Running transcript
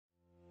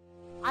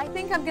I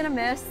think I'm gonna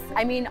miss,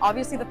 I mean,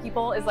 obviously the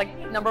people is like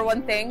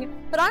 #1 thing,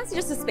 but honestly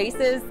just the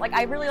spaces. Like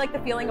I really like the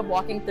feeling of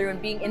walking through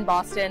and being in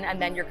Boston and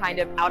then you're kind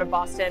of out of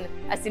Boston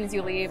as soon as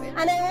you leave.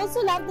 And I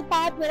also love the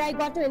part where I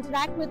got to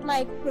interact with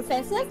like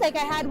professors, like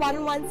I had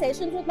one-on-one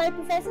sessions with my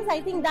professors.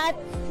 I think that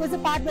was a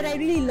part where I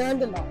really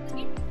learned a lot.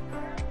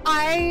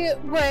 I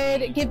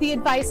would give the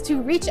advice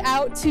to reach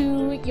out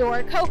to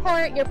your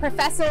cohort, your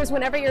professors,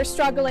 whenever you're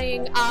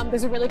struggling.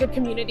 There's a really good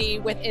community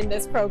within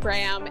this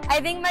program.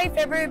 I think my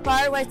favorite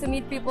part was to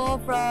meet people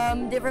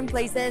from different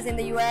places in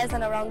the US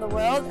and around the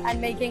world and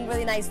making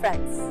really nice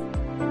friends.